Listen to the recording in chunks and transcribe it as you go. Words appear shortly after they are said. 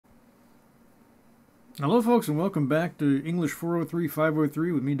Hello, folks, and welcome back to English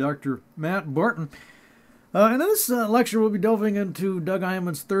 403-503 with me, Dr. Matt Barton. And in this lecture, we'll be delving into Doug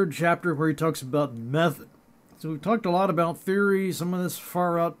Eyman's third chapter where he talks about method. So we've talked a lot about theory, some of this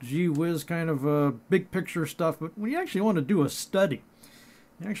far-out, gee-whiz kind of big picture stuff, but when you actually want to do a study,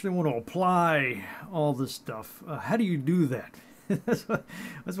 you actually want to apply all this stuff, how do you do that?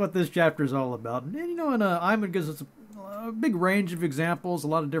 that's what this chapter is all about. And you know, Eyman gives us a big range of examples, a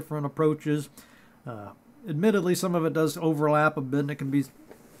lot of different approaches. Admittedly, some of it does overlap a bit, and it can be,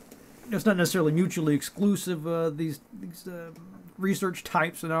 it's not necessarily mutually exclusive, these research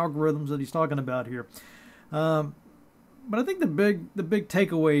types and algorithms that he's talking about here. But I think the big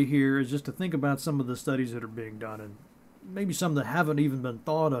takeaway here is just to think about some of the studies that are being done, and maybe some that haven't even been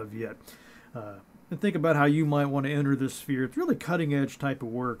thought of yet. And think about how you might want to enter this sphere. It's really cutting edge type of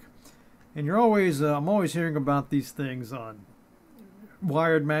work. And you're always, I'm always hearing about these things on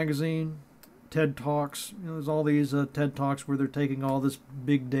Wired magazine, TED Talks. You know, there's all these TED Talks where they're taking all this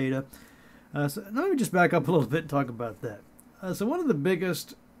big data. So let me just back up a little bit and talk about that. So one of the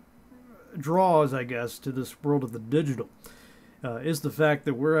biggest draws, I guess, to this world of the digital is the fact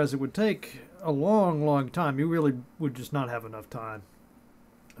that whereas it would take a long time, you really would just not have enough time,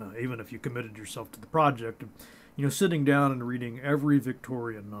 even if you committed yourself to the project, you know, sitting down and reading every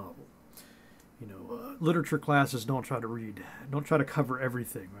Victorian novel. You know, literature classes don't try to cover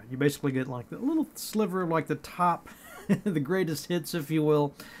everything, right? You basically get like a little sliver of like the top, the greatest hits, if you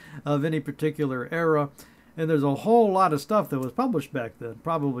will, of any particular era. And there's a whole lot of stuff that was published back then,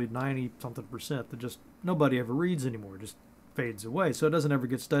 probably 90-something%, that just nobody ever reads anymore, just fades away. So it doesn't ever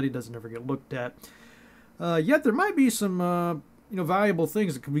get studied, doesn't ever get looked at. Yet there might be some, you know, valuable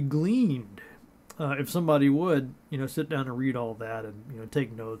things that could be gleaned if somebody would, you know, sit down and read all that and, you know,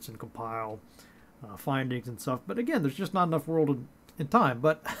 take notes and compile findings and stuff. But again, there's just not enough world in time.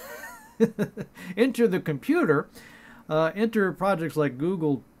 But enter the computer, enter projects like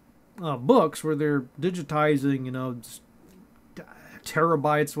Google Books, where they're digitizing, you know,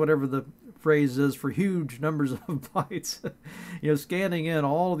 terabytes, whatever the phrase is, for huge numbers of bytes, you know, scanning in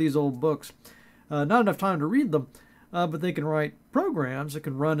all of these old books. Not enough time to read them, but they can write programs that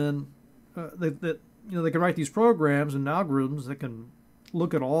can run in, that you know, they can write these programs and algorithms that can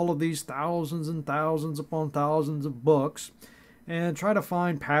look at all of these thousands and thousands upon thousands of books and try to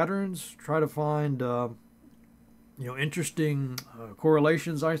find patterns, try to find you know, interesting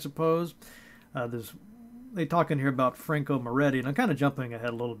correlations, I suppose. They talk in here about Franco Moretti, and I'm kind of jumping ahead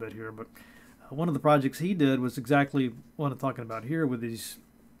a little bit here, but one of the projects he did was exactly what I'm talking about here with these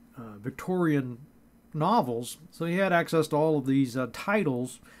Victorian novels. So he had access to all of these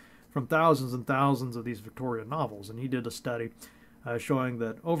titles from thousands and thousands of these Victorian novels, and he did a study showing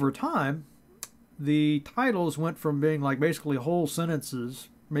that over time, the titles went from being like basically whole sentences,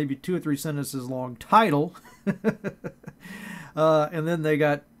 maybe 2 or 3 sentences long title, and then they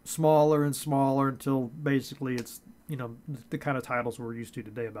got smaller and smaller until basically it's, you know, the kind of titles we're used to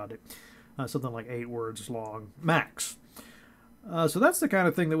today about it, something like 8 words long max. So that's the kind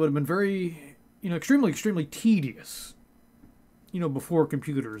of thing that would have been very, you know, extremely tedious, you know, before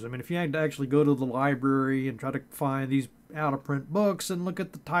computers. I mean, if you had to actually go to the library and try to find these out-of-print books and look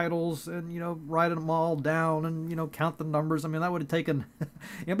at the titles and, you know, write them all down and, you know, count the numbers, I mean, that would have taken, you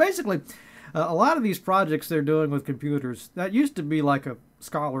know, basically, a lot of these projects they're doing with computers, that used to be like a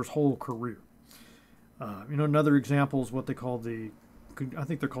scholar's whole career. You know, another example is what they call I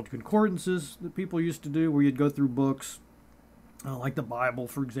think they're called concordances that people used to do, where you'd go through books, like the Bible,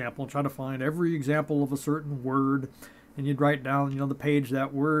 for example, and try to find every example of a certain word, and you'd write down, you know, the page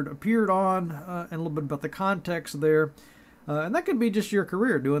that word appeared on, and a little bit about the context there. And that could be just your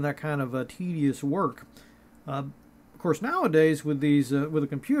career, doing that kind of tedious work. Of course, nowadays with these, with a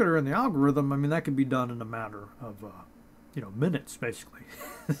computer and the algorithm, I mean, that could be done in a matter of, you know, minutes, basically.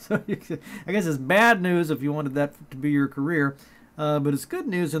 So I guess it's bad news if you wanted that to be your career, but it's good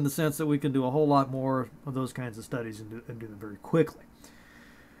news in the sense that we can do a whole lot more of those kinds of studies and do them very quickly.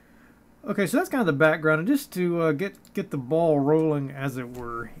 Okay, so that's kind of the background, and just to get the ball rolling, as it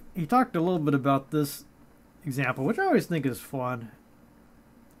were, he talked a little bit about this example, which I always think is fun.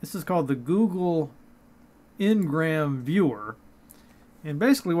 This is called the Google Ngram Viewer, and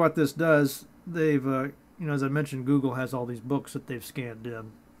basically what this does, they've, you know, as I mentioned, Google has all these books that they've scanned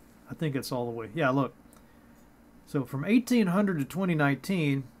in. I think it's all the way, yeah, look. So from 1800 to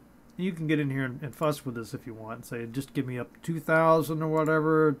 2019, you can get in here and fuss with this if you want, and say, just give me up 2000 or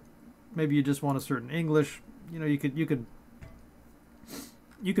whatever. Maybe you just want a certain English. You know, you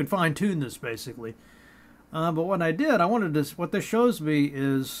could fine tune this basically. But what I did, what this shows me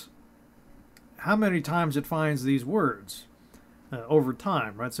is how many times it finds these words. over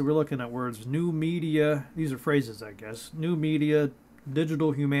time, right? So we're looking at words new media. These are phrases, I guess. New media,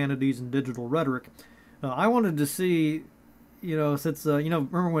 digital humanities, and digital rhetoric. I wanted to see, since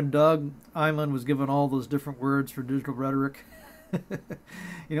remember when Doug Eyman was given all those different words for digital rhetoric?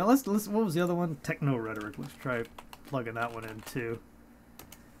 Let's what was the other one? Techno rhetoric. Let's try plugging that one in too.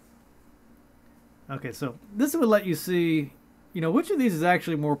 Okay, so this would let you see, which of these is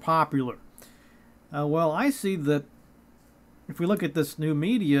actually more popular. Well, I see that if we look at this new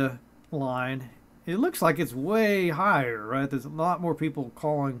media line, it looks like it's way higher, right? There's a lot more people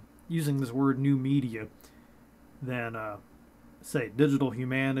using this word new media than, say, digital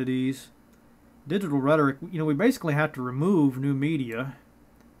humanities. Digital rhetoric, we basically have to remove new media.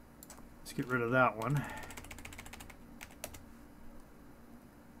 Let's get rid of that one.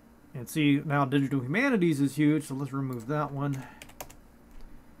 And see, now digital humanities is huge, so let's remove that one.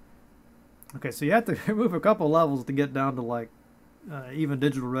 Okay, so you have to remove a couple levels to get down to like even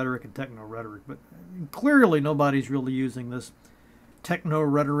digital rhetoric and techno rhetoric, but clearly nobody's really using this techno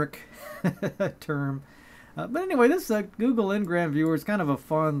rhetoric term. But anyway, this Google Ngram viewer is kind of a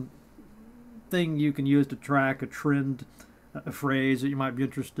fun thing you can use to track a trend, a phrase that you might be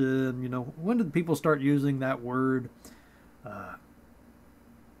interested in. When did people start using that word?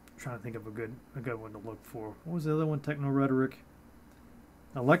 Trying to think of a good one to look for. What was the other one? Techno rhetoric.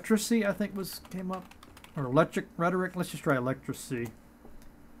 Electricity, I think came up, or electric rhetoric. Let's just try electricity.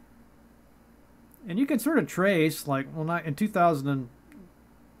 And you can sort of trace, like, well, not in 2000.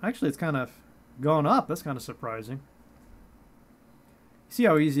 Actually, it's kind of gone up. That's kind of surprising. See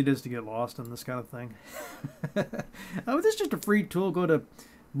how easy it is to get lost in this kind of thing. This is just a free tool. Go to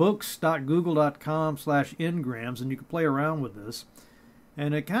books.google.com/ngrams, and you can play around with this.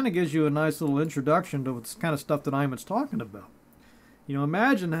 And it kind of gives you a nice little introduction to this kind of stuff that Eyman's talking about.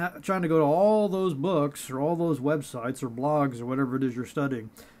 Imagine trying to go to all those books or all those websites or blogs or whatever it is you're studying,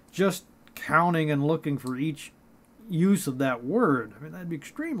 just counting and looking for each use of that word. I mean, that'd be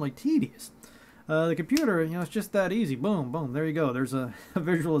extremely tedious. The computer, it's just that easy. Boom, boom, there you go. There's a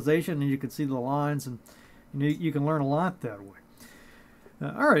visualization, and you can see the lines, and you can learn a lot that way.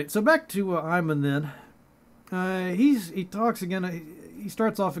 All right, so back to Eyman then. He talks again. He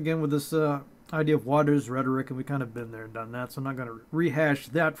starts off again with this idea of what is rhetoric, and we've kind of been there and done that, so I'm not going to rehash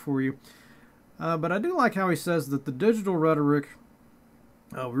that for you. But I do like how he says that the digital rhetoric,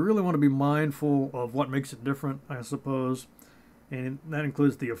 we really want to be mindful of what makes it different, I suppose. And that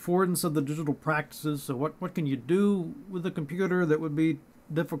includes the affordance of the digital practices. So what can you do with the computer that would be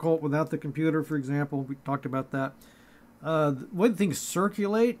difficult without the computer, for example? We talked about that. The way things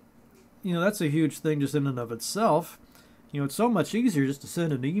circulate, that's a huge thing just in and of itself. It's so much easier just to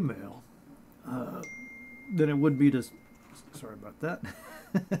send an email than it would be to, sorry about that,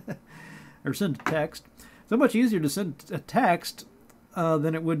 or send a text. So much easier to send a text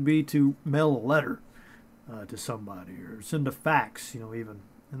than it would be to mail a letter to somebody, or send a fax, even.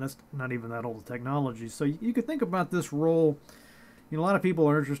 And that's not even that old technology. So you could think about this role. A lot of people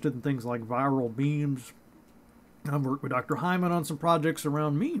are interested in things like viral memes. I've worked with Dr. Eyman on some projects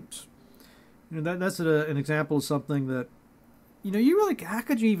around memes. That's an example of something that, you really, how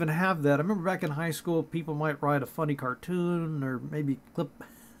could you even have that? I remember back in high school, people might write a funny cartoon or maybe clip,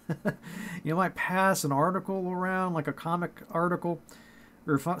 might pass an article around, like a comic article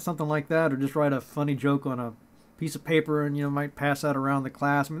or something like that, or just write a funny joke on a piece of paper and, might pass that around the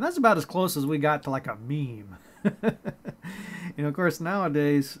class. I mean, that's about as close as we got to like a meme. Of course,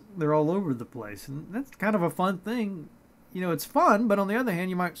 nowadays, they're all over the place. And that's kind of a fun thing. It's fun, but on the other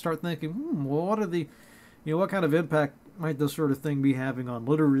hand, you might start thinking, well, what are the, what kind of impact might this sort of thing be having on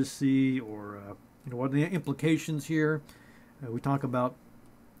literacy, or what are the implications here? We talk about,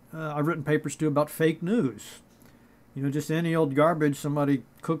 I've written papers too about fake news. Just any old garbage somebody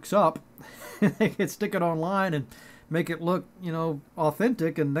cooks up, they can stick it online and make it look,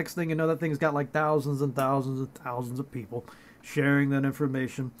 authentic, and next thing you know, that thing's got like thousands and thousands and thousands of people sharing that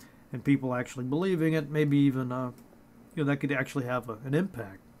information, and people actually believing it, maybe even, that could actually have an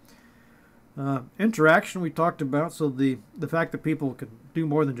impact. Interaction we talked about, so the fact that people can do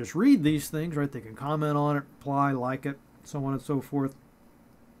more than just read these things, right? They can comment on it, reply, like it, so on and so forth.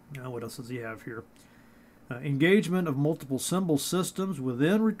 What else does he have here? Engagement of multiple symbol systems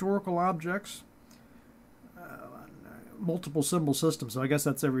within rhetorical objects. Multiple symbol systems, so I guess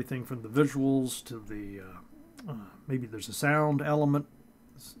that's everything from the visuals to the, maybe there's a sound element,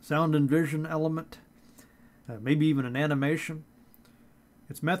 sound and vision element, maybe even an animation.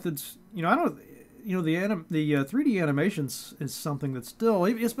 Its methods, the 3D animations is something that's still,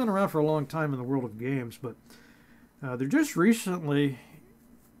 it's been around for a long time in the world of games, but they're just recently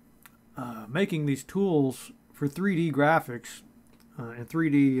making these tools for 3D graphics and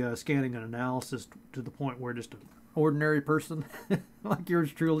 3D scanning and analysis to the point where just an ordinary person like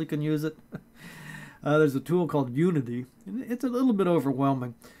yours truly can use it. There's a tool called Unity. It's a little bit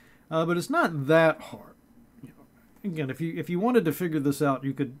overwhelming, but it's not that hard. Again, if you wanted to figure this out,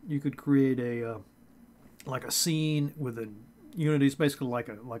 you could create a like a scene within Unity. It's basically like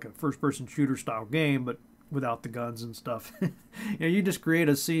a first-person shooter style game, but without the guns and stuff. You just create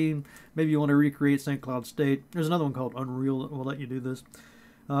a scene. Maybe you want to recreate St. Cloud State. There's another one called Unreal that will let you do this.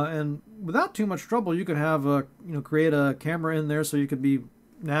 And without too much trouble, you could have create a camera in there so you could be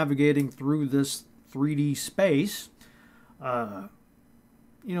navigating through this 3D space. And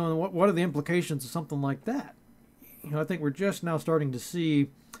what are the implications of something like that? I think we're just now starting to see.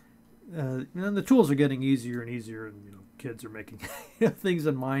 And the tools are getting easier and easier, and kids are making things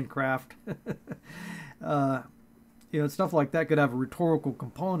in Minecraft. Stuff like that could have a rhetorical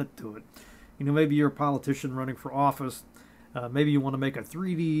component to it. Maybe you're a politician running for office. Maybe you want to make a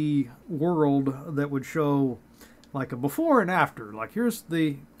 3D world that would show like a before and after. Like here's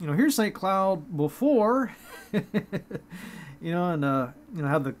St. Cloud before, and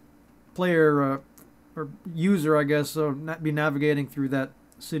have the player or user, I guess, be navigating through that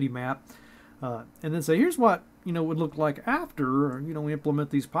city map, and then say here's what would look like after we implement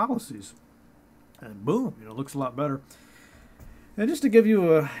these policies, and boom, it looks a lot better. And just to give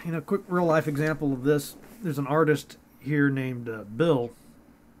you a quick real life example of this, there's an artist here named Bill.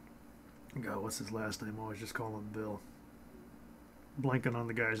 God, what's his last name? I always just call him Bill. Blanking on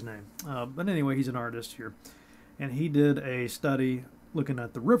the guy's name, but anyway, he's an artist here, and he did a study looking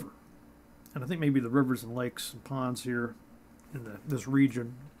at the river, and I think maybe the rivers and lakes and ponds here in this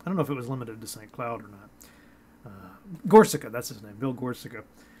region. I don't know if it was limited to St. Cloud or not. Gorsica, that's his name, Bill Gorsica.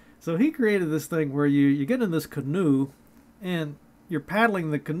 So he created this thing where you get in this canoe, and you're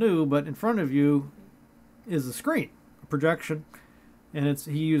paddling the canoe, but in front of you is a screen, a projection, and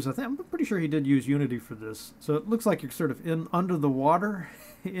I'm pretty sure he did use Unity for this. So it looks like you're sort of under the water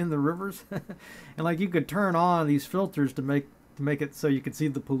in the rivers, and like you could turn on these filters to make it so you could see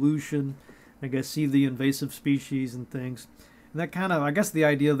the pollution, I guess see the invasive species and things. And that kind of, I guess the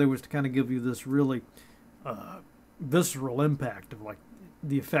idea there was to kind of give you this really visceral impact of like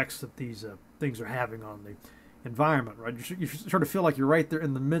the effects that these things are having on the environment, right? You sort of feel like you're right there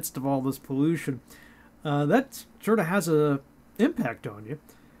in the midst of all this pollution. That sort of has a impact on you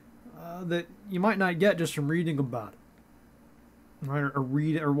that you might not get just from reading about it, right?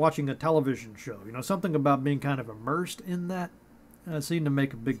 Or watching a television show. Something about being kind of immersed in that seemed to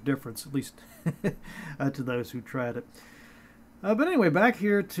make a big difference, at least to those who tried it. But anyway, back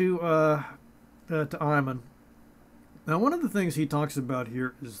here to Eyman. Now, one of the things he talks about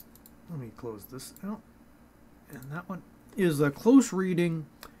here is, let me close this out, and that one is close reading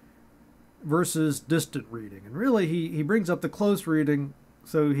versus distant reading. And really, he brings up the close reading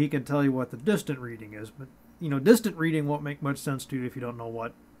so he can tell you what the distant reading is. But, distant reading won't make much sense to you if you don't know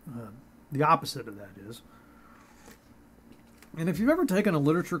what the opposite of that is. And if you've ever taken a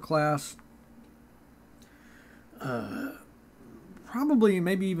literature class, probably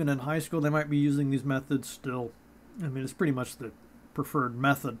maybe even in high school, they might be using these methods still. I mean, it's pretty much the preferred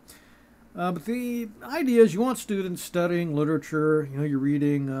method. But the idea is you want students studying literature. You're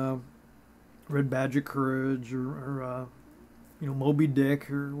reading Red Badge of Courage or Moby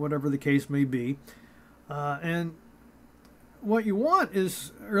Dick or whatever the case may be. And what you want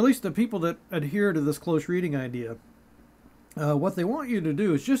is, or at least the people that adhere to this close reading idea, what they want you to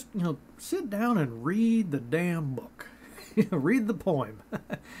do is just sit down and read the damn book. Read the poem.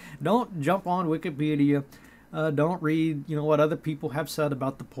 Don't jump on Wikipedia. Don't read what other people have said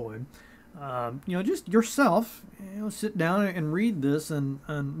about the poem. Just yourself, sit down and read this and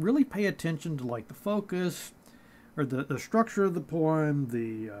really pay attention to like the focus or the structure of the poem,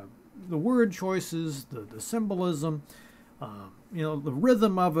 the word choices, the symbolism, the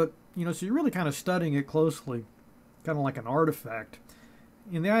rhythm of it. So you're really kind of studying it closely, kind of like an artifact.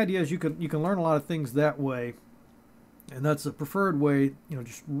 And the idea is you can learn a lot of things that way. And that's the preferred way,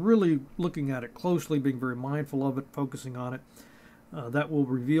 just really looking at it closely, being very mindful of it, focusing on it. That will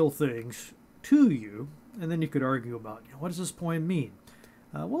reveal things to you, and then you could argue about, what does this poem mean?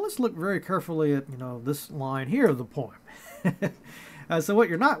 Well, let's look very carefully at, this line here of the poem. So what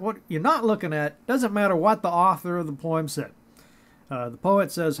you're not looking at doesn't matter what the author of the poem said. The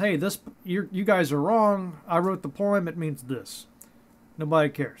poet says, "Hey, you guys are wrong. I wrote the poem. It means this." Nobody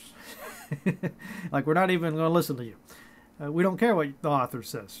cares. Like we're not even going to listen to you. We don't care what the author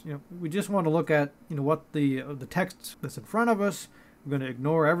says. We just want to look at what the text that's in front of us. We're going to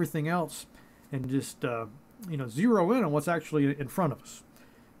ignore everything else and just zero in on what's actually in front of us.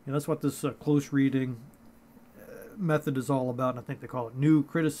 That's what this close reading method is all about, and I think they call it new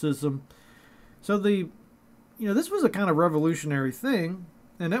criticism. So this was a kind of revolutionary thing,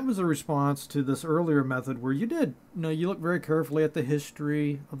 and that was a response to this earlier method where you look very carefully at the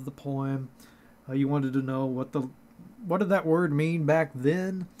history of the poem. You wanted to know what did that word mean back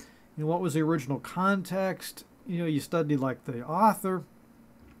then? What was the original context? You studied like the author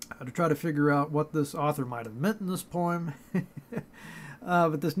to try to figure out what this author might have meant in this poem.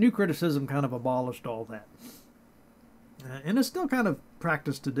 But this new criticism kind of abolished all that. And it's still kind of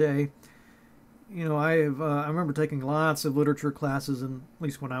practiced today. I remember taking lots of literature classes, and at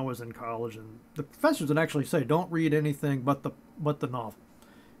least when I was in college, and the professors would actually say, don't read anything but the novel.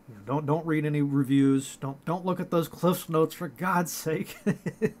 Don't read any reviews. Don't look at those Cliff's Notes, for God's sake.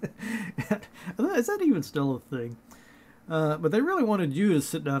 Is that even still a thing? But they really wanted you to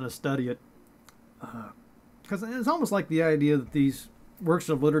sit down and study it, because it's almost like the idea that these works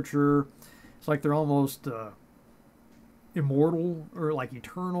of literature, it's like they're almost immortal or like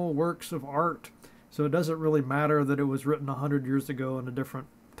eternal works of art. So it doesn't really matter that it was written 100 years ago in a different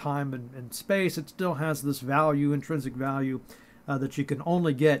time and space. It still has this value, intrinsic value, that you can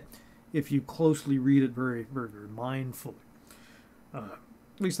only get if you closely read it very, very, very mindfully. At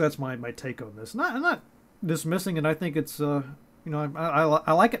least that's my take on this. I'm not dismissing it. I think it's, I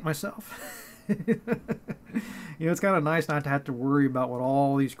like it myself. It's kind of nice not to have to worry about what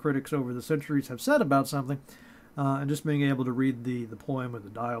all these critics over the centuries have said about something, and just being able to read the poem or the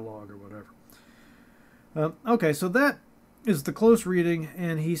dialogue or whatever. Okay, so that is the close reading,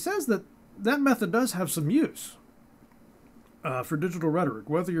 and he says that method does have some use for digital rhetoric,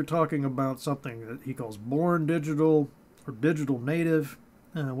 whether you're talking about something that he calls born digital or digital native.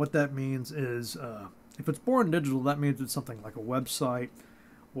 What that means is, if it's born digital, that means it's something like a website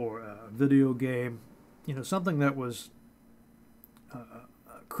or a video game, something that was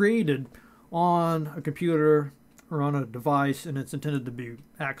created on a computer or on a device, and it's intended to be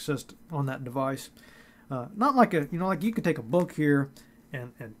accessed on that device. Not like like you could take a book here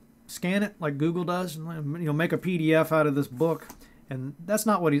and scan it like Google does, and make a PDF out of this book, and that's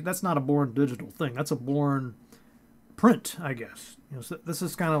not a born digital thing. That's a born print, I guess. So this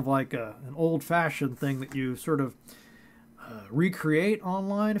is kind of like an old-fashioned thing that you sort of recreate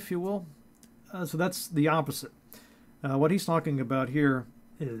online, if you will. So that's the opposite. What he's talking about here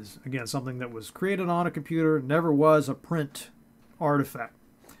is, again, something that was created on a computer, never was a print artifact.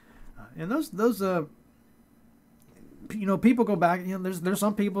 And those people go back. There's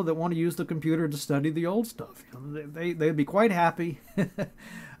some people that want to use the computer to study the old stuff. They'd be quite happy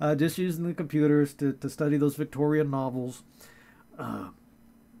just using the computers to study those Victorian novels.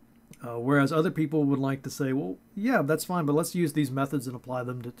 Whereas other people would like to say, well, yeah, that's fine, but let's use these methods and apply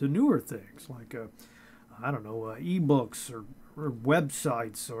them to newer things like, e-books or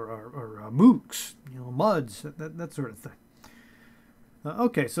websites or MOOCs, MUDs, that sort of thing.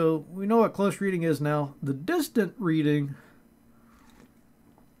 Okay, so we know what close reading is now. The distant reading,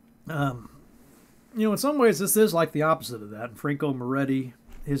 in some ways this is like the opposite of that. And Franco Moretti,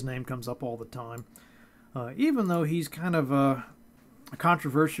 his name comes up all the time. Even though he's kind of a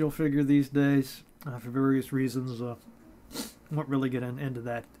controversial figure these days for various reasons. I won't really get into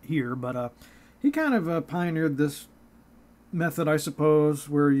that here, but he kind of pioneered this method, I suppose,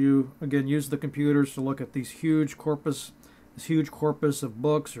 where you, again, use the computers to look at this huge corpus of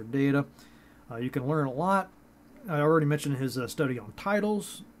books or data. You can learn a lot. I already mentioned his study on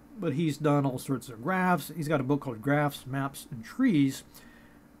titles, but he's done all sorts of graphs. He's got a book called Graphs, Maps, and Trees,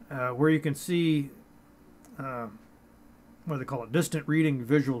 where you can see what they call it, distant reading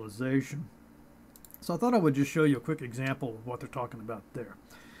visualization. So I thought I would just show you a quick example of what they're talking about there.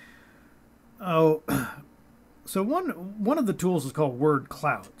 Oh, so one of the tools is called word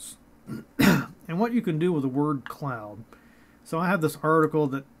clouds. And what you can do with a word cloud. So I have this article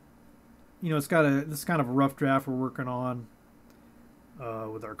that, it's got this kind of a rough draft we're working on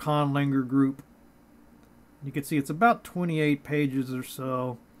with our Conlinger group. You can see it's about 28 pages or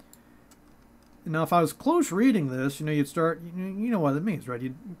so. Now, if I was close reading this, you'd start, you know what it means, right?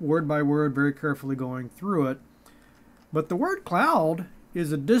 You'd word by word, very carefully going through it. But the word cloud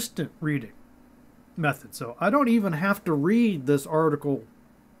is a distant reading method. So I don't even have to read this article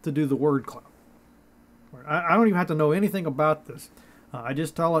to do the word cloud. I don't even have to know anything about this. I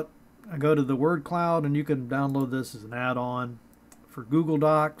just tell it, I go to the word cloud, and you can download this as an add-on for Google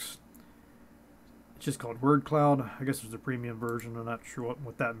Docs. It's just called Word Cloud. I guess there's a premium version. I'm not sure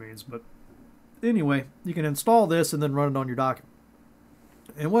what that means, but anyway, you can install this and then run it on your document.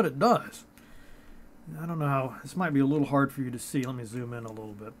 And what it does, I don't know how, this might be a little hard for you to see. Let me zoom in a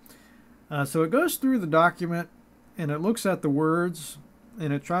little bit. So it goes through the document, and it looks at the words,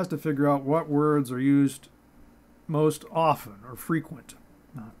 and it tries to figure out what words are used most often or frequent.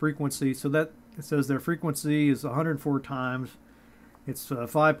 Frequency, so that it says their frequency is 104 times. It's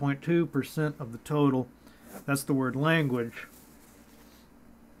 5.2% of the total. That's the word language.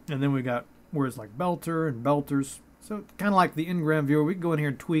 And then we got words like belter and belters. So kind of like the Ngram viewer, we can go in here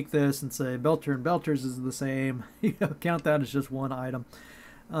and tweak this and say belter and belters is the same. Count that as just one item.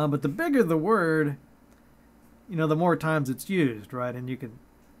 But the bigger the word, the more times it's used, right? And you can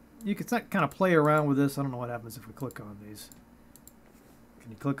kind of play around with this. I don't know what happens if we click on these. Can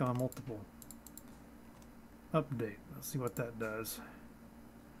you click on multiple? Update. Let's see what that does.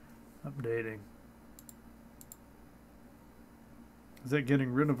 Updating. Is that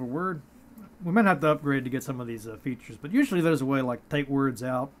getting rid of a word? We might have to upgrade to get some of these features, but usually there's a way like take words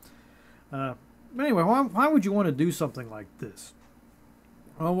out. But anyway, why would you want to do something like this?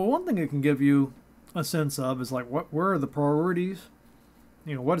 Well, one thing it can give you a sense of is like where are the priorities?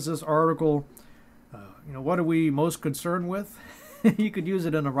 What is this article? What are we most concerned with? You could use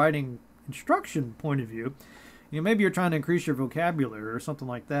it in a writing instruction point of view. Maybe you're trying to increase your vocabulary or something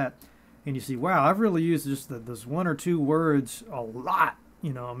like that, and you see, wow, I've really used just this one or two words a lot.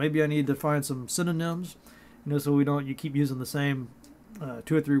 Maybe I need to find some synonyms, so you keep using the same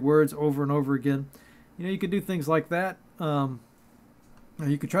 2 or 3 words over and over again. You could do things like that. You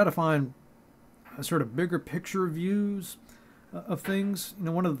could try to find a sort of bigger picture views of things.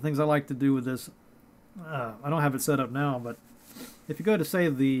 One of the things I like to do with this, I don't have it set up now, but if you go to, say,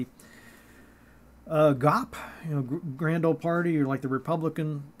 the GOP, Grand Old Party, or like the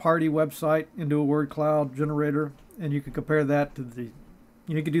Republican Party website, into a word cloud generator, and you can compare that to the,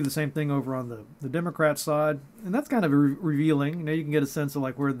 you could do the same thing over on the Democrat side, and that's kind of revealing. You can get a sense of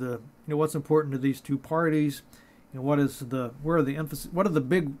like where the, what's important to these two parties, where are the emphasis, what are the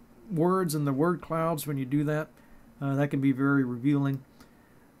big words in the word clouds when you do that. That can be very revealing.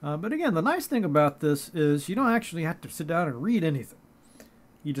 But again, the nice thing about this is you don't actually have to sit down and read anything.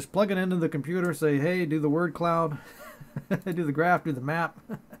 You just plug it into the computer, say, hey, do the word cloud, do the graph, do the map,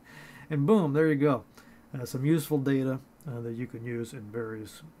 and boom, there you go. Some useful data that you can use in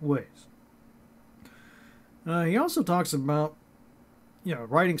various ways. He also talks about,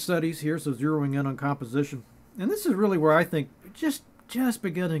 writing studies here, so zeroing in on composition. And this is really where I think just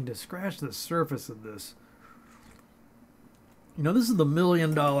beginning to scratch the surface of this. This is the $1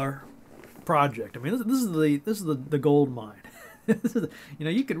 million project. I mean, this is the gold mine.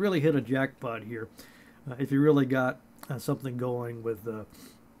 You could really hit a jackpot here if you really got something going with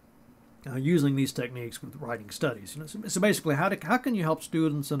using these techniques with writing studies. So basically, how can you help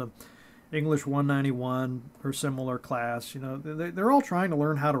students in a English 191 or similar class? They're all trying to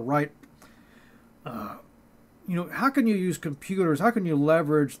learn how to write. How can you use computers? How can you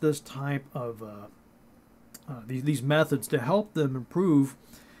leverage this type of these methods to help them improve?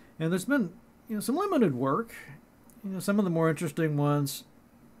 And there's been some limited work. Some of the more interesting ones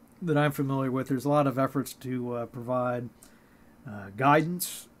that I'm familiar with, there's a lot of efforts to provide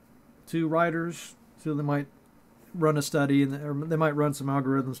guidance to writers, so they might run a study, or they might run some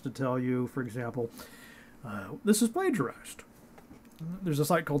algorithms to tell you, for example, this is plagiarized. There's a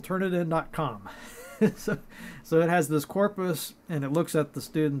site called turnitin.com. so it has this corpus, and it looks at the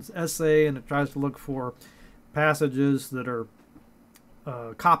student's essay, and it tries to look for passages that are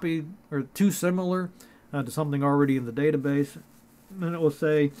copied or too similar to something already in the database. And then it will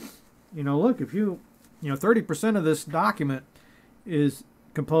say, look, if 30% of this document is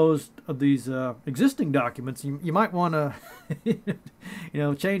composed of these existing documents, you might want to,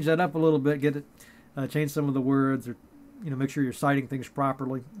 change that up a little bit, get it, change some of the words, or make sure you're citing things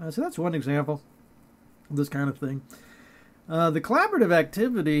properly. So that's one example of this kind of thing. The collaborative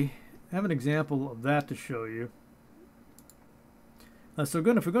activity, I have an example of that to show you. So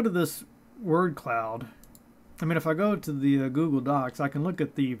again, if we go to this word cloud, if I go to the Google Docs, I can look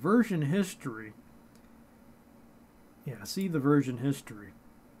at the version history. Yeah, see the version history.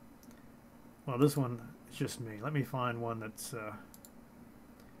 Well, this one is just me. Let me find one that's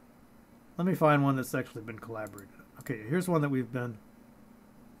actually been collaborated. Okay, here's one that we've been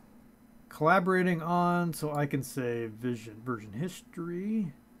collaborating on, so I can say version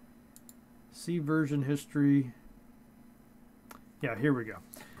history. See version history. Yeah, here we go.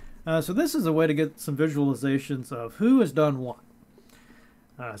 So this is a way to get some visualizations of who has done what.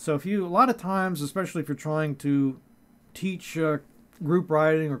 So a lot of times, especially if you're trying to teach group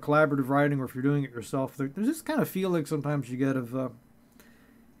writing or collaborative writing, or if you're doing it yourself, there's this kind of feeling sometimes you get of,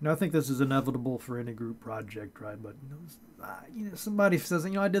 I think this is inevitable for any group project, right? But somebody says,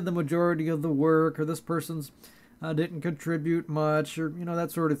 I did the majority of the work, or this person's didn't contribute much, or that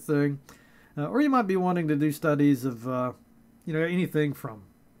sort of thing. Or you might be wanting to do studies of anything from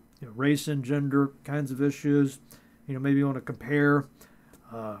race and gender kinds of issues, Maybe you want to compare,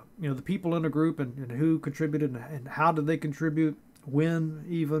 the people in a group and who contributed and how did they contribute, when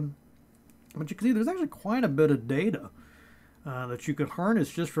even. But you can see there's actually quite a bit of data that you could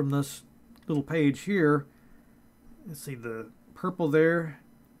harness just from this little page here. Let's see, the purple there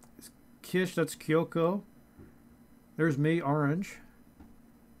is Kish, that's Kyoko. There's me, orange.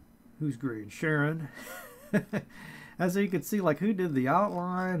 Who's green? Sharon. As you can see, like, who did the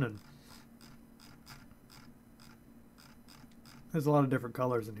outline, and there's a lot of different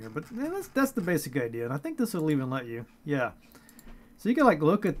colors in here, but that's the basic idea, and I think this will even let you, yeah. So you can like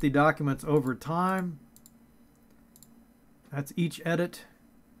look at the documents over time. That's each edit.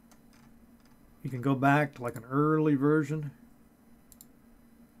 You can go back to like an early version.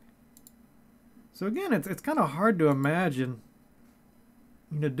 So again, it's kind of hard to imagine,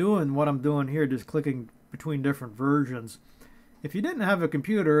 doing what I'm doing here, just clicking between different versions. If you didn't have a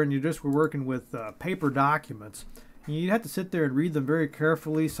computer and you just were working with paper documents, you'd have to sit there and read them very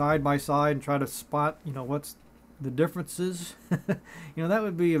carefully, side by side, and try to spot, what's the differences. That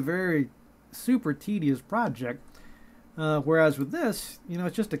would be a very super tedious project. Whereas with this,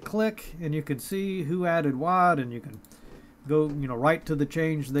 it's just a click, and you can see who added what, and you can go, right to the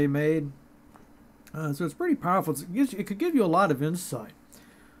change they made. So it's pretty powerful. It could give you a lot of insight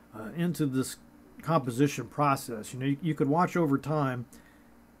into this composition process. You could watch over time.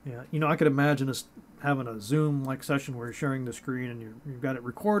 Yeah, I could imagine us having a Zoom-like session where you're sharing the screen and you've got it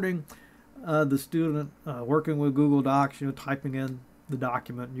recording. The student working with Google Docs, typing in the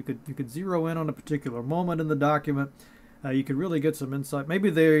document. You could zero in on a particular moment in the document. You could really get some insight. Maybe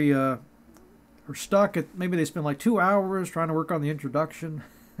they are stuck at, maybe they spend like 2 hours trying to work on the introduction,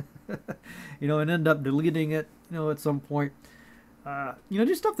 and end up deleting it, at some point.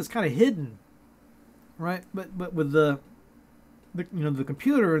 Just stuff that's kind of hidden, right? But with the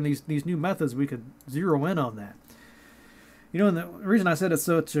computer and these new methods, we could zero in on that. And the reason I said it's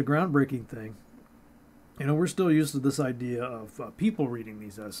such a groundbreaking thing, we're still used to this idea of people reading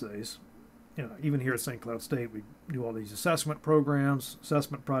these essays. Even here at St. Cloud State, we do all these assessment programs,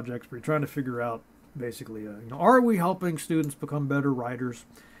 assessment projects, where you're trying to figure out, basically, are we helping students become better writers?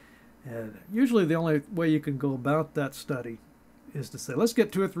 And usually the only way you can go about that study is to say, let's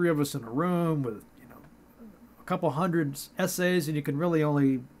get 2 or 3 of us in a room with, a couple hundred essays, and you can really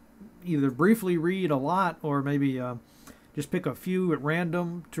only either briefly read a lot or maybe just pick a few at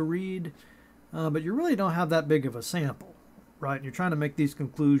random to read. But you really don't have that big of a sample, right? And you're trying to make these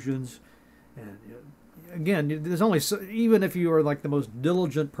conclusions. And again, there's only even if you are like the most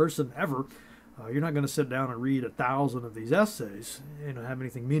diligent person ever, you're not going to sit down and read 1,000 of these essays, have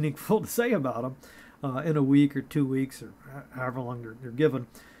anything meaningful to say about them in a week or 2 weeks or however long they're given.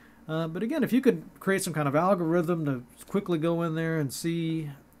 But again, if you could create some kind of algorithm to quickly go in there and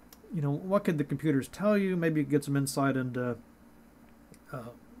see, what could the computers tell you? Maybe you get some insight into,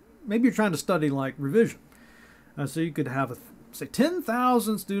 maybe you're trying to study like revision. So you could have, say,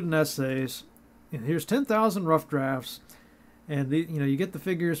 10,000 student essays, and here's 10,000 rough drafts, and you get the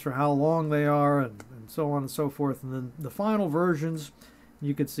figures for how long they are, and so on and so forth. And then the final versions,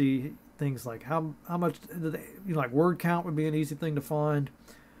 you could see things like how much, like word count would be an easy thing to find.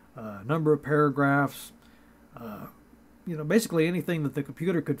 Number of paragraphs, basically anything that the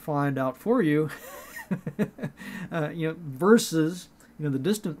computer could find out for you, versus, the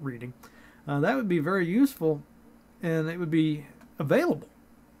distant reading. That would be very useful, and it would be available.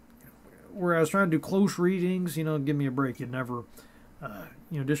 Whereas trying to do close readings, give me a break. You'd never,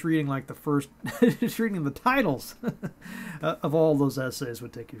 just reading like the first, just reading the titles of all those essays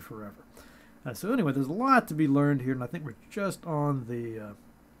would take you forever. So anyway, there's a lot to be learned here, and I think we're just on the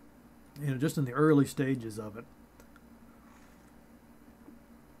just in the early stages of it.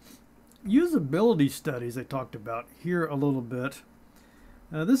 Usability studies I talked about here a little bit.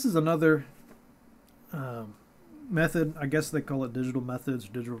 This is another method. I guess they call it digital methods,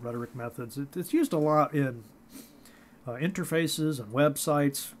 digital rhetoric methods. It's used a lot in interfaces and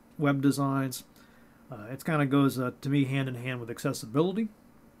websites, web designs. It kind of goes, to me, hand in hand with accessibility.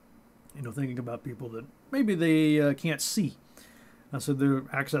 Thinking about people that maybe they can't see. So they're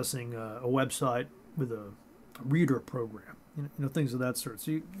accessing a website with a reader program, things of that sort.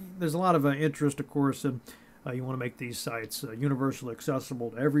 So there's a lot of interest, of course, in you want to make these sites universally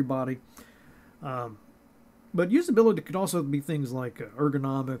accessible to everybody. But usability could also be things like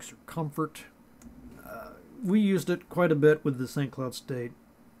ergonomics or comfort. We used it quite a bit with the St. Cloud State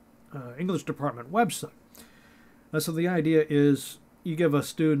English department website. So the idea is you give a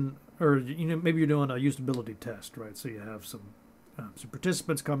student, or maybe you're doing a usability test, right? So you have some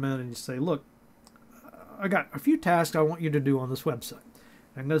participants come in and you say, look, I got a few tasks I want you to do on this website.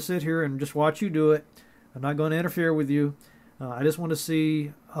 I'm going to sit here and just watch you do it. I'm not going to interfere with you. I just want to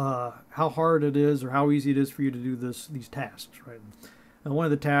see how hard it is or how easy it is for you to do these tasks, right? And one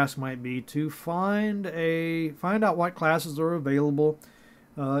of the tasks might be to find out what classes are available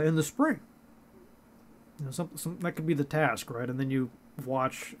in the spring. That could be the task, right? And then you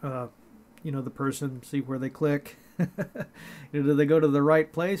watch, the person, see where they click. Do they go to the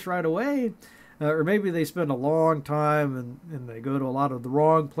right place right away? Or maybe they spend a long time and they go to a lot of the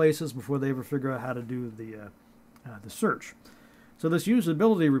wrong places before they ever figure out how to do the search. So this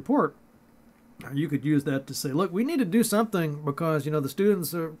usability report, you could use that to say, look, we need to do something because, the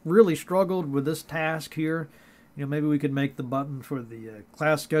students really struggled with this task here. Maybe we could make the button for the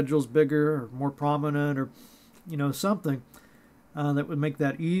class schedules bigger or more prominent or, something that would make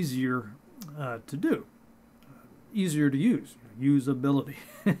that easier to do, easier to use, usability.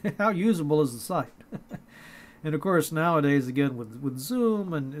 How usable is the site? And of course, nowadays, again, with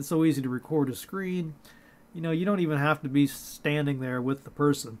Zoom, and it's so easy to record a screen, you don't even have to be standing there with the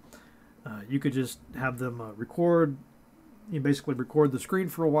person. You could just have them record. You basically record the screen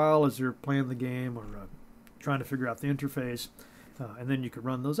for a while as you're playing the game or trying to figure out the interface. And then you could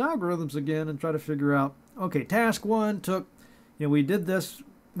run those algorithms again and try to figure out, okay, task one took, we did this.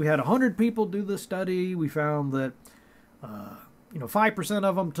 We had 100 people do this study. We found that, 5%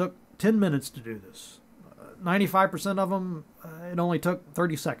 of them took 10 minutes to do this. 95% of them, it only took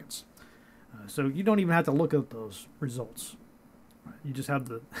 30 seconds. So you don't even have to look at those results. You just have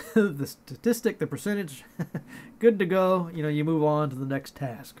the the statistic, the percentage, good to go. You move on to the next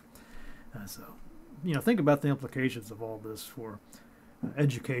task. So, think about the implications of all this for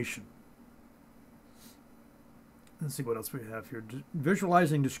education. Let's see what else we have here.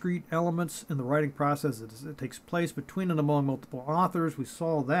 Visualizing discrete elements in the writing process as it takes place between and among multiple authors. We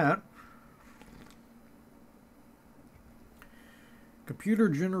saw that.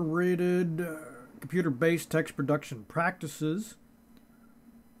 Computer-generated, computer-based text production practices.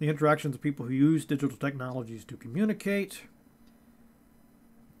 The interactions of people who use digital technologies to communicate.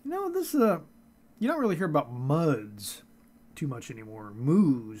 This you don't really hear about MUDs too much anymore.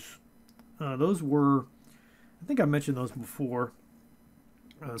 MOOs. Those were, I think I mentioned those before.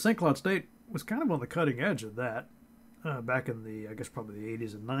 St. Cloud State was kind of on the cutting edge of that back in I guess probably the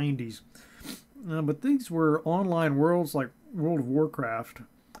 80s and 90s. But these were online worlds like World of Warcraft.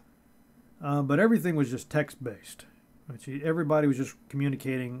 But everything was just text-based. Everybody was just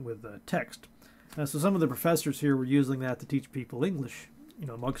communicating with text. So some of the professors here were using that to teach people English,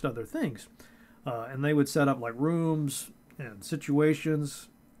 amongst other things. And they would set up like rooms and situations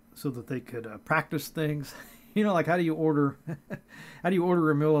so that they could practice things. Like how do you order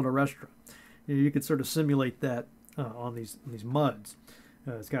a meal at a restaurant? You could sort of simulate that on these MUDs.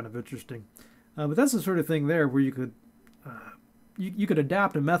 It's kind of interesting. But that's the sort of thing there where you could you could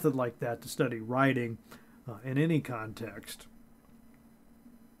adapt a method like that to study writing in any context.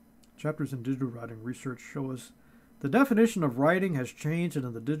 Chapters in digital writing research show us the definition of writing has changed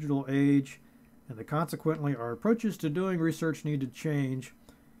in the digital age, and that consequently our approaches to doing research need to change.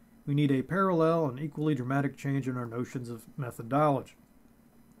 We need a parallel and equally dramatic change in our notions of methodology.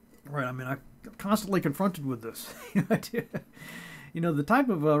 Right, I'm constantly confronted with this. The type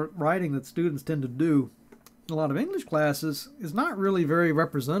of writing that students tend to do in a lot of English classes is not really very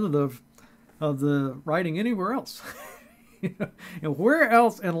representative of the writing anywhere else. Where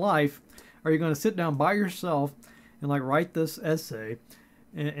else in life are you going to sit down by yourself and write this essay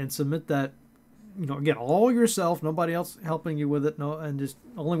and submit that, again, all yourself, nobody else helping you with it, and just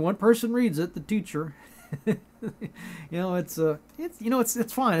only one person reads it, the teacher.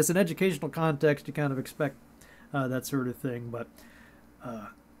 It's fine. It's an educational context. You kind of expect that sort of thing, but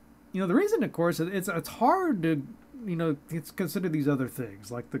the reason, of course, it's hard to consider these other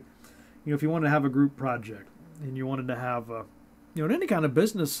things like if you wanted to have a group project and you wanted to have in any kind of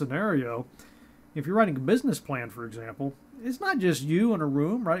business scenario, if you're writing a business plan, for example, it's not just you in a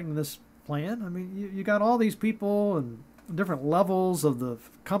room writing this plan. You got all these people and different levels of the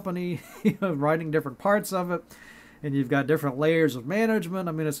company writing different parts of it, and you've got different layers of management.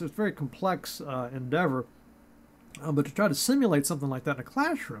 It's a very complex endeavor. But to try to simulate something like that in a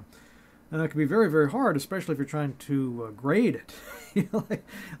classroom, it can be very, very hard, especially if you're trying to grade it.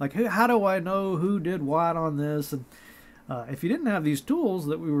 How do I know who did what on this? And if you didn't have these tools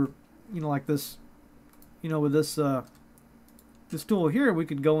that we were, like this, with this this tool here, we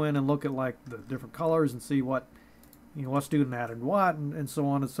could go in and look at the different colors and see what, what student added what, and so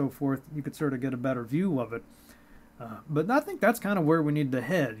on and so forth. You could sort of get a better view of it. But I think that's kind of where we need to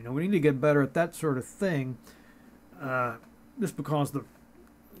head. We need to get better at that sort of thing. Just because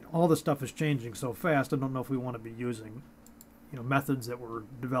all this stuff is changing so fast, I don't know if we want to be using, methods that were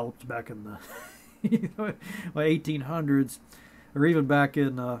developed back in the 1800s, or even back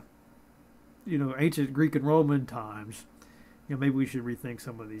in ancient Greek and Roman times. Maybe we should rethink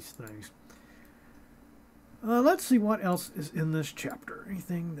some of these things. Let's see what else is in this chapter.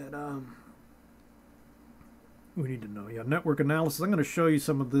 Anything that we need to know? Yeah, network analysis. I'm going to show you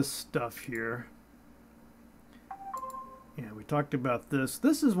some of this stuff here. Yeah, we talked about this.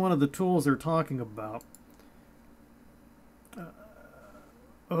 This is one of the tools they're talking about.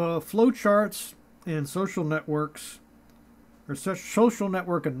 Flowcharts and social networks, or social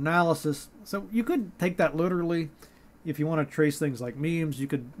network analysis. So you could take that literally. If you want to trace things like memes, you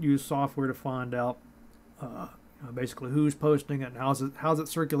could use software to find out basically who's posting it and how's it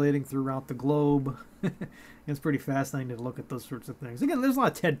circulating throughout the globe. It's pretty fascinating to look at those sorts of things. Again, there's a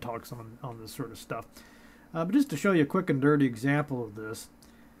lot of TED Talks on this sort of stuff. But just to show you a quick and dirty example of this,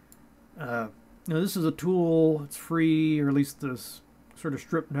 this is a tool. It's free, or at least this sort of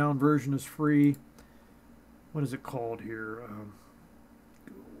stripped down version is free. What is it called here?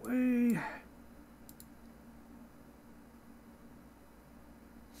 Go away.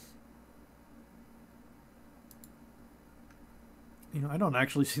 I don't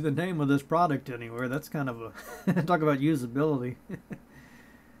actually see the name of this product anywhere. That's kind of a talk about usability.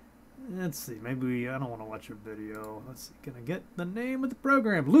 Let's see. Maybe I don't want to watch a video. Let's see. Can I get the name of the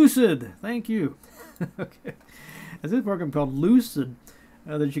program? Lucid. Thank you. Okay. There's this program called Lucid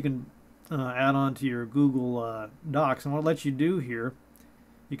that you can add on to your Google Docs. And what it lets you do here,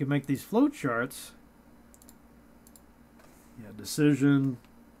 you can make these flowcharts. Yeah, decision.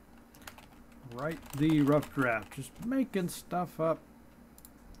 Write the rough draft. Just making stuff up.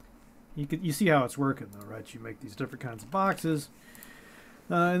 You see how it's working though, right? You make these different kinds of boxes,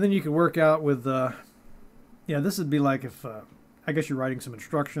 and then you can work out with. This would be like if I guess you're writing some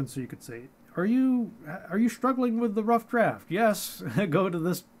instructions, so you could say, "Are you struggling with the rough draft?" Yes, go to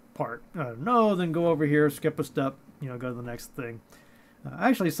this part. No, then go over here, skip a step. Go to the next thing. I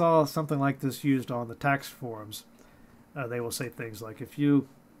actually saw something like this used on the tax forums. They will say things like, if you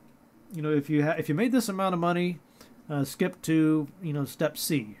made this amount of money, skip to step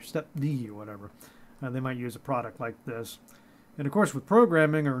C, or step D, or whatever. They might use a product like this. And of course, with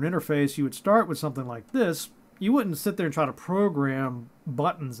programming or an interface, you would start with something like this. You wouldn't sit there and try to program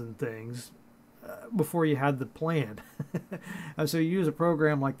buttons and things before you had the plan. So you use a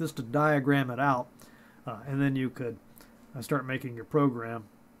program like this to diagram it out, and then you could start making your program.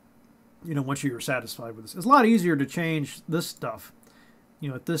 Once you were satisfied with this, it's a lot easier to change this stuff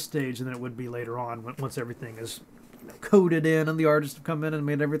at this stage than it would be later on once everything is coded in and the artists have come in and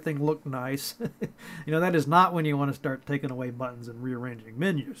made everything look nice. That is not when you want to start taking away buttons and rearranging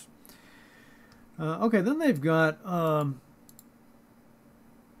menus. Okay, then they've got,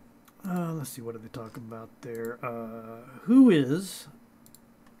 let's see, what did they talk about there? Who is?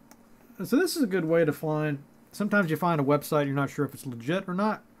 So this is a good way to find, sometimes you find a website, you're not sure if it's legit or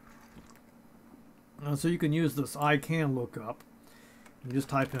not. So you can use this I can lookup. You just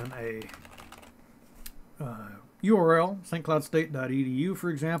type in a URL, stcloudstate.edu, for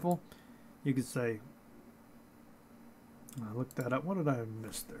example. You could say, I looked that up. What did I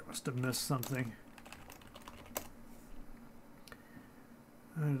miss there? Must have missed something.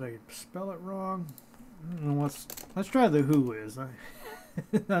 Did I spell it wrong? I don't know let's try the who is. I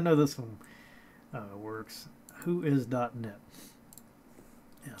know this one works. Whois.net.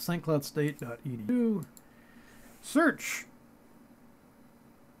 Yeah, stcloudstate.edu. Search.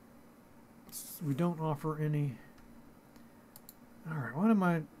 We don't offer any. Alright, what am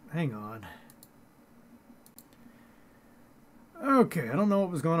I? Hang on. Okay, I don't know what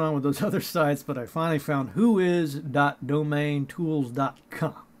was going on with those other sites, but I finally found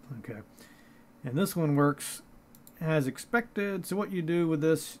whois.domaintools.com. Okay. And this one works as expected. So what you do with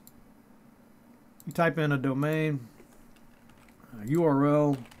this, you type in a domain, a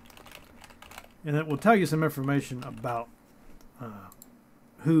URL, and it will tell you some information about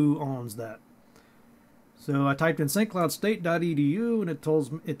who owns that. So I typed in stcloudstate.edu, and it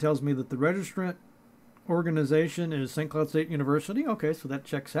tells me that the registrant organization is St. Cloud State University. Okay, so that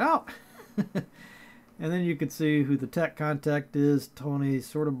checks out. And then you can see who the tech contact is, Tony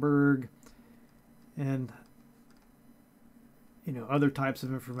Soderberg, and other types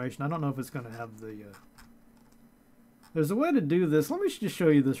of information. I don't know if it's going to have the there's a way to do this. Let me just show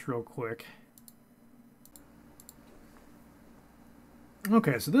you this real quick.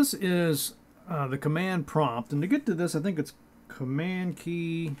 Okay, so this is the command prompt, and to get to this, I think it's command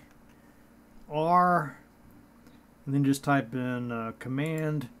key R, and then just type in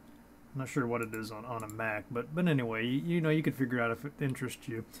command. I'm not sure what it is on a Mac, but anyway, you can figure out if it interests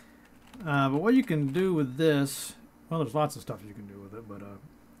you. But what you can do with this, well, there's lots of stuff you can do with it, but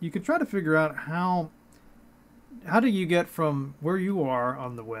you can try to figure out how do you get from where you are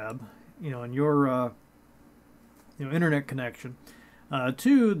on the web, in your internet connection,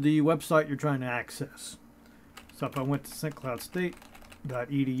 to the website you're trying to access. So if I went to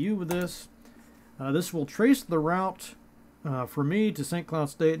stcloudstate.edu with this, this will trace the route for me to St. Cloud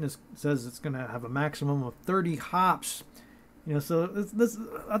State, and it says it's going to have a maximum of 30 hops. So this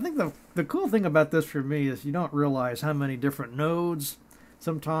I think the cool thing about this for me is you don't realize how many different nodes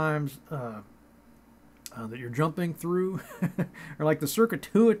sometimes that you're jumping through, or like the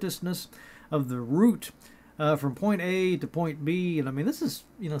circuitousness of the route from point A to point B. And I mean, this is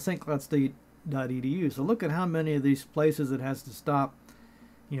stcloudstate.edu. So look at how many of these places it has to stop,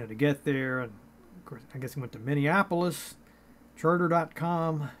 to get there. And of course, I guess we went to Minneapolis,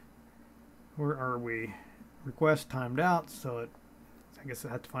 charter.com. Where are we? Request timed out, so I guess I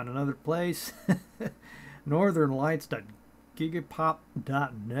have to find another place.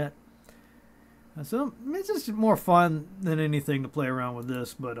 northernlights.gigapop.net. So it's just more fun than anything to play around with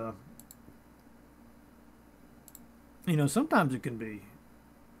this, but sometimes it can be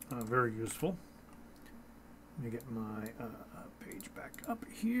very useful. Let me get my page back up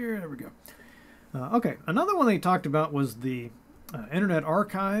here. There we go. Okay, another one they talked about was the Internet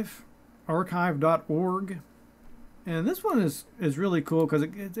Archive, archive.org. And this one is really cool because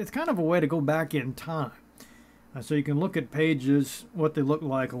it's kind of a way to go back in time. So you can look at pages, what they looked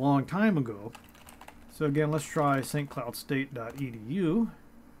like a long time ago. So again, let's try stcloudstate.edu.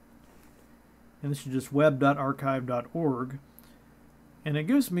 And this is just web.archive.org. And it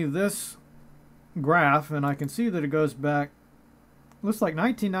gives me this graph, and I can see that it goes back, looks like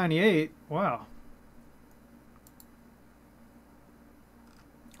 1998. Wow.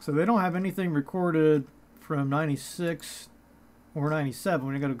 So they don't have anything recorded from 96 or 97.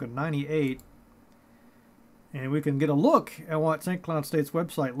 We're going to go to 98. And we can get a look at what St. Cloud State's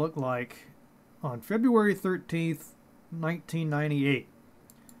website looked like on February 13th, 1998.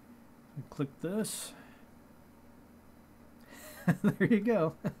 Click this. There you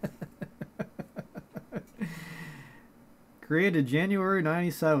go. Created January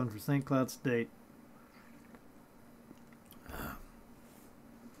 97 for St. Cloud State.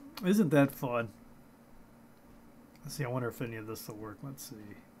 Isn't that fun? Let's see, I wonder if any of this will work. Let's see.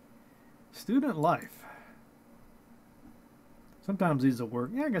 Student life. Sometimes these will work.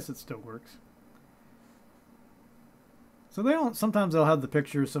 Yeah, I guess it still works. So they don't, sometimes they'll have the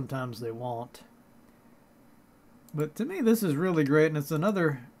pictures, sometimes they won't. But to me, this is really great, and it's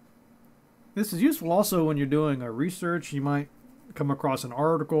another, this is useful also when you're doing a research. You might come across an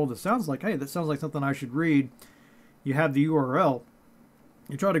article that sounds like, hey, that sounds like something I should read. You have the URL.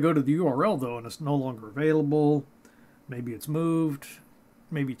 You try to go to the URL, though, and it's no longer available. Maybe it's moved.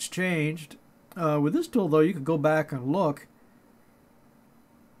 Maybe it's changed. With this tool, though, you can go back and look,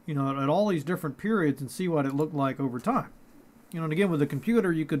 at all these different periods and see what it looked like over time. And again, with a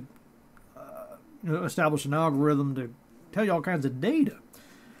computer, you could establish an algorithm to tell you all kinds of data.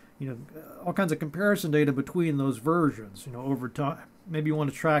 All kinds of comparison data between those versions, over time. Maybe you want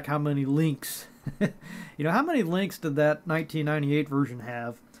to track how many links, how many links did that 1998 version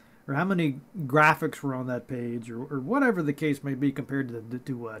have, or how many graphics were on that page, or whatever the case may be compared to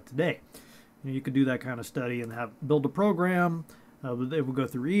today. You could do that kind of study and build a program. It will go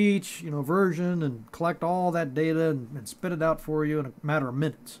through each version and collect all that data and spit it out for you in a matter of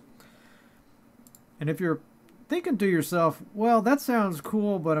minutes. And if you're thinking to yourself, well, that sounds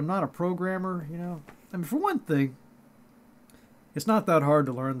cool, but I'm not a programmer, I mean, for one thing, it's not that hard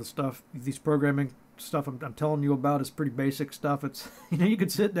to learn the stuff. These programming stuff I'm telling you about is pretty basic stuff. It's you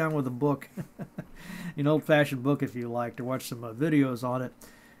could sit down with a book, an old-fashioned book if you like, to watch some videos on it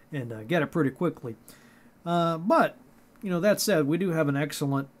and get it pretty quickly. But that said, we do have an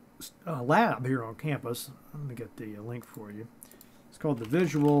excellent lab here on campus. Let me get the link for you. It's called the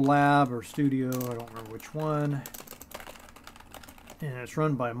Visual Lab or Studio. I don't remember which one. And it's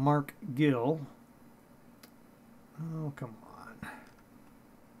run by Mark Gill. Oh, come on.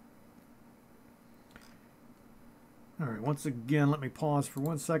 All right, once again, let me pause for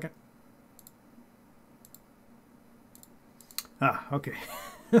 1 second. Okay.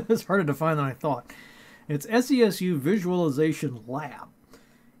 It's harder to find than I thought. It's SESU Visualization Lab,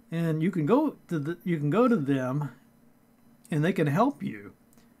 and you can go to them, and they can help you.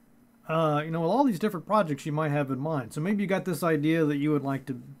 With all these different projects you might have in mind. So maybe you got this idea that you would like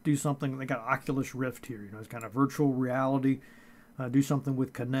to do something. They got Oculus Rift here. It's kind of virtual reality. Do something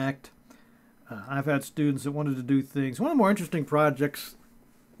with Kinect. I've had students that wanted to do things. One of the more interesting projects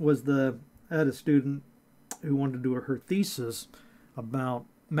was I had a student who wanted to do her thesis about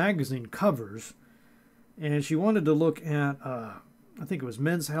magazine covers. And she wanted to look at I think it was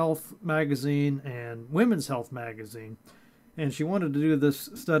Men's Health magazine and Women's Health magazine, and she wanted to do this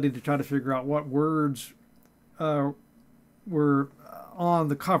study to try to figure out what words were on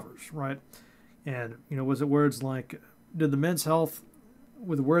the covers, right? And was it words like, did the Men's Health,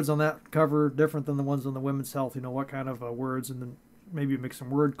 with the words on that cover different than the ones on the Women's Health? What kind of words, and then maybe make some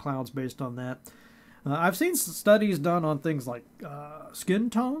word clouds based on that. I've seen studies done on things like skin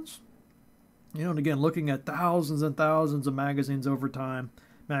tones. And again, looking at thousands and thousands of magazines over time,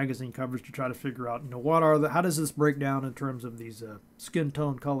 magazine covers to try to figure out, how does this break down in terms of these skin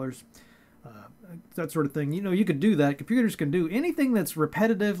tone colors, that sort of thing. You could do that. Computers can do anything that's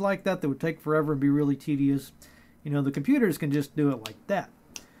repetitive like that would take forever and be really tedious. The computers can just do it like that.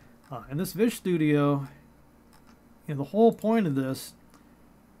 In this Vish Studio, the whole point of this,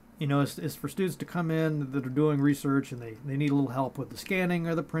 is for students to come in that are doing research and they need a little help with the scanning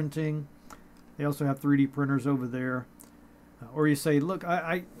or the printing. They also have 3D printers over there. Or you say, look,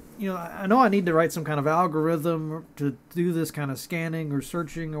 I know I need to write some kind of algorithm to do this kind of scanning or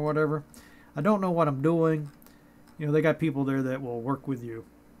searching or whatever. I don't know what I'm doing. They got people there that will work with you,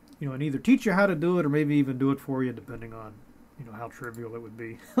 and either teach you how to do it or maybe even do it for you, depending on, how trivial it would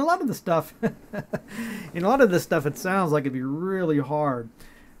be. A lot of the stuff, it sounds like it'd be really hard.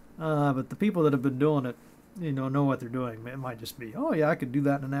 But the people that have been doing it, know what they're doing. It might just be, oh yeah, I could do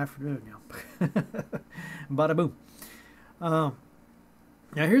that in an afternoon. Bada boom. Now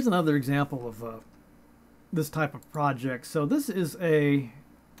here's another example of this type of project. So this is a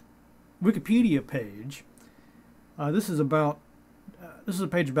Wikipedia page. This is a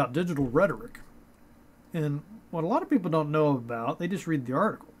page about digital rhetoric, and what a lot of people don't know about, they just read the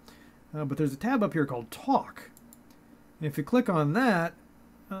article. But there's a tab up here called Talk, and if you click on that,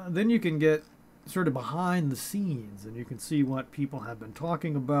 then you can get sort of behind the scenes, and you can see what people have been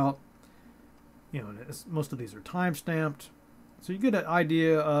talking about. Most of these are time-stamped, so you get an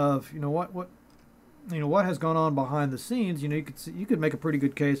idea of what has gone on behind the scenes. You could make a pretty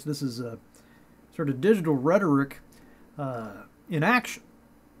good case. This is a sort of digital rhetoric in action,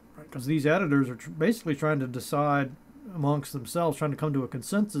 because these editors are basically trying to decide amongst themselves, trying to come to a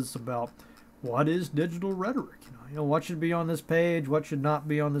consensus about what is digital rhetoric. What should be on this page, what should not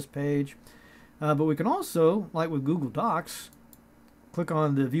be on this page. But we can also, like with Google Docs, click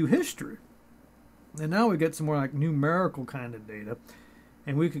on the View History. And now we get some more like numerical kind of data.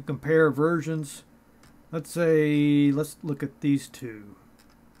 And we can compare versions. Let's look at these two.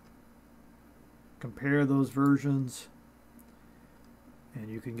 Compare those versions. And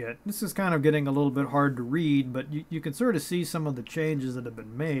you can get, this is kind of getting a little bit hard to read, but you can sort of see some of the changes that have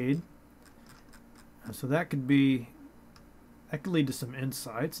been made. So that could lead to some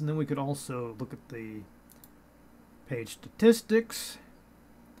insights. And then we could also look at the page statistics.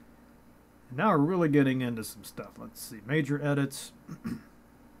 And now we're really getting into some stuff. Let's see, major edits. So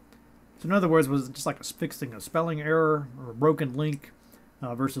in other words, was it just like fixing a spelling error or a broken link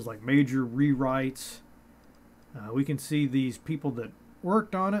versus like major rewrites? We can see these people that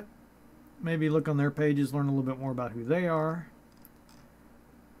worked on it. Maybe look on their pages, learn a little bit more about who they are.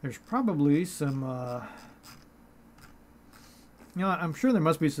 There's probably some, I'm sure there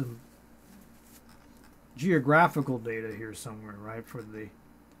must be some geographical data here somewhere, right? For the,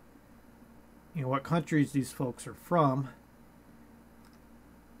 what countries these folks are from.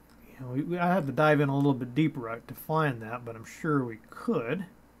 I have to dive in a little bit deeper to find that, but I'm sure we could.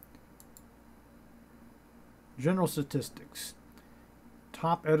 General statistics.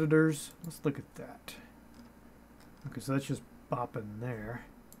 Top editors. Let's look at that. Okay, so that's just bopping there.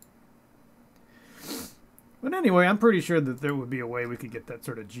 But anyway, I'm pretty sure that there would be a way we could get that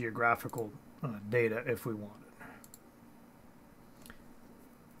sort of geographical data if we wanted.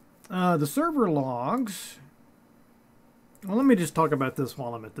 The server logs. Well, let me just talk about this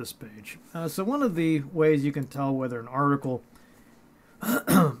while I'm at this page. So one of the ways you can tell whether an article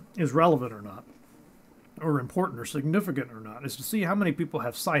is relevant or not, or important or significant or not, is to see how many people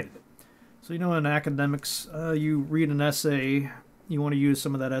have cited it. So in academics, you read an essay, you want to use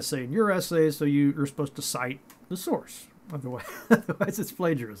some of that essay in your essay, so you're supposed to cite the source. Otherwise it's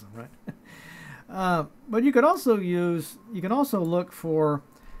plagiarism, right? But you can also look for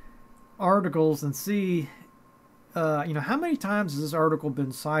articles and see, how many times has this article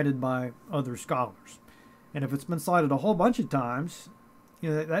been cited by other scholars? And if it's been cited a whole bunch of times,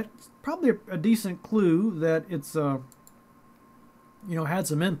 that's probably a decent clue that it's, had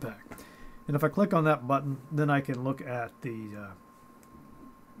some impact. And if I click on that button, then I can look at the,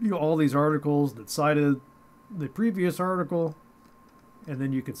 all these articles that cited the previous article, and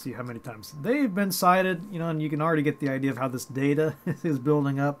then you can see how many times they've been cited, and you can already get the idea of how this data is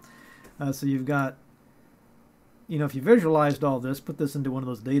building up. So you've got, you know, if you visualized all this, put this into one of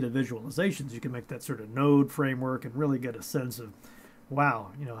those data visualizations, you can make that sort of node framework and really get a sense of,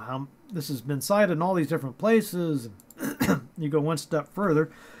 wow, you know, how this has been cited in all these different places. You go one step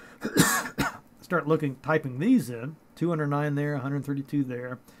further, start typing these in, 209 there, 132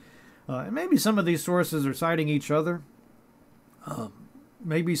 there. And maybe some of these sources are citing each other.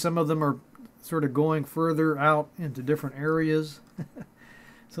 Maybe some of them are sort of going further out into different areas.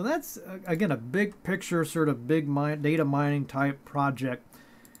 So that's, again, a big picture, sort of big data mining type project.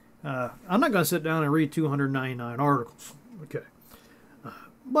 I'm not going to sit down and read 299 articles. Okay.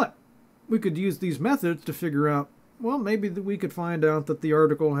 But we could use these methods to figure out, well, maybe we could find out that the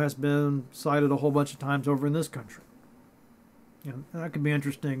article has been cited a whole bunch of times over in this country. You know, that could be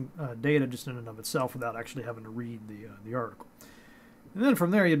interesting data just in and of itself without actually having to read the article. And then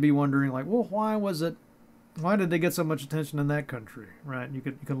from there, you'd be wondering, like, well, why did they get so much attention in that country, right? You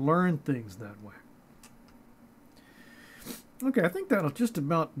can learn things that way. Okay, I think that'll just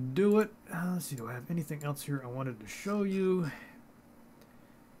about do it. Let's see, do I have anything else here I wanted to show you?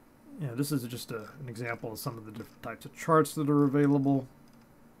 Yeah, this is just an example of some of the different types of charts that are available.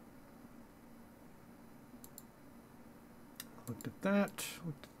 Looked at that,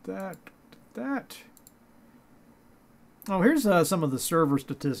 looked at that, looked at that. Oh, here's some of the server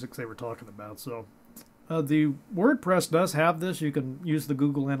statistics they were talking about. So the WordPress does have this. You can use the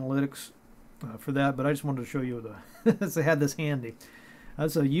Google Analytics for that, but I just wanted to show you they had this handy.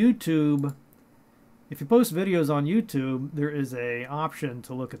 So YouTube, if you post videos on YouTube, there is a option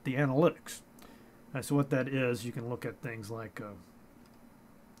to look at the analytics. So what that is, you can look at things like,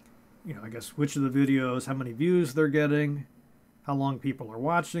 you know, I guess which of the videos, how many views they're getting, how long people are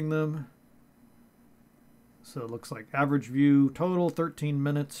watching them. So it looks like average view total 13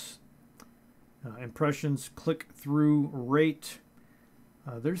 minutes, impressions, click-through rate.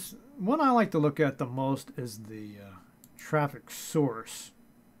 There's one I like to look at the most is the traffic source.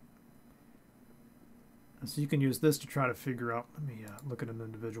 So you can use this to try to figure out, let me look at an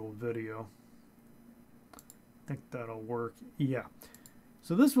individual video. I think that'll work. Yeah.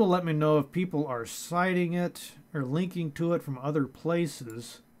 So this will let me know if people are citing it or linking to it from other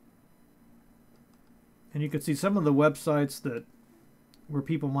places. And you can see some of the websites where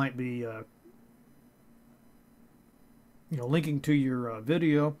people might be, you know, linking to your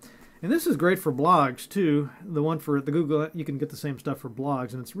video. And this is great for blogs too. The one for the Google, you can get the same stuff for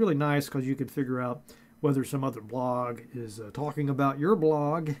blogs, and it's really nice because you can figure out whether some other blog is talking about your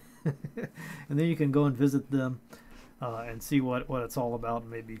blog, and then you can go and visit them and see what it's all about,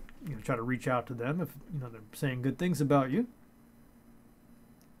 and maybe, you know, try to reach out to them if, you know, they're saying good things about you.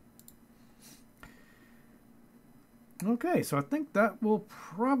 Okay, so I think that will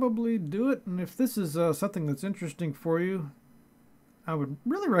probably do it. And if this is something that's interesting for you, I would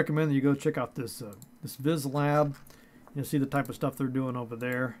really recommend that you go check out this Viz Lab. You'll see the type of stuff they're doing over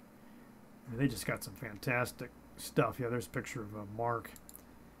there. I mean, they just got some fantastic stuff. Yeah, there's a picture of Mark.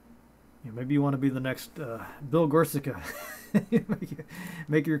 You know, maybe you want to be the next Bill Gorsica.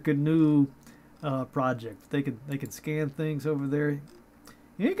 Make your canoe project. They can scan things over there. You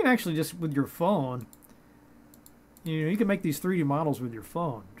know, you can actually just with your phone. You know, you can make these 3D models with your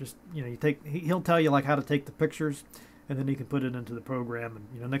phone. Just, you know, he'll tell you like how to take the pictures, and then you can put it into the program, and,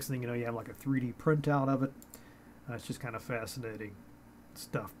 you know, next thing you know, you have like a 3D printout of it. It's just kind of fascinating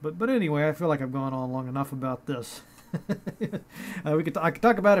stuff. But anyway, I feel like I've gone on long enough about this. I could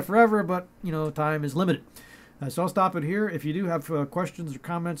talk about it forever, but, you know, time is limited. So I'll stop it here. If you do have questions or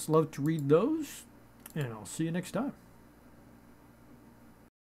comments, love to read those, and I'll see you next time.